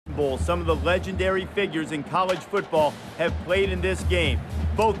Bowl. Some of the legendary figures in college football have played in this game.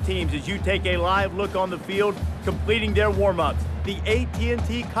 Both teams, as you take a live look on the field, completing their warm-ups. The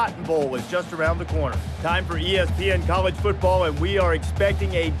AT&T Cotton Bowl is just around the corner. Time for ESPN College Football, and we are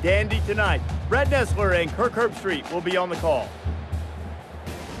expecting a dandy tonight. Brad Nessler and Kirk Herbstreit will be on the call.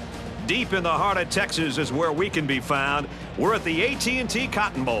 Deep in the heart of Texas is where we can be found. We're at the AT&T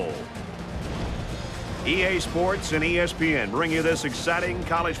Cotton Bowl. EA Sports and ESPN bring you this exciting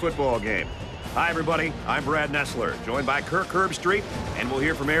college football game. Hi, everybody. I'm Brad Nessler, joined by Kirk Herbstreit, and we'll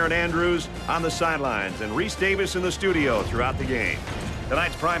hear from Aaron Andrews on the sidelines and Reese Davis in the studio throughout the game.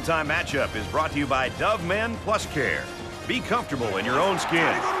 Tonight's primetime matchup is brought to you by Dove Men Plus Care. Be comfortable in your own skin,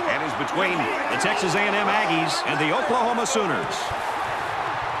 and is between the Texas A&M Aggies and the Oklahoma Sooners.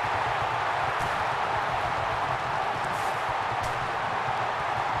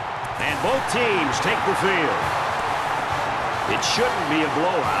 And both teams take the field. It shouldn't be a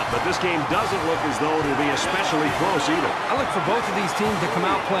blowout, but this game doesn't look as though it'll be especially close either. I look for both of these teams to come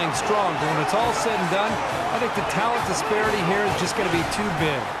out playing strong, but when it's all said and done, I think the talent disparity here is just going to be too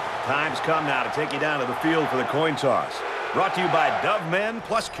big. Time's come now to take you down to the field for the coin toss. Brought to you by Dove Men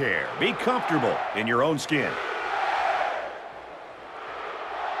Plus Care. Be comfortable in your own skin.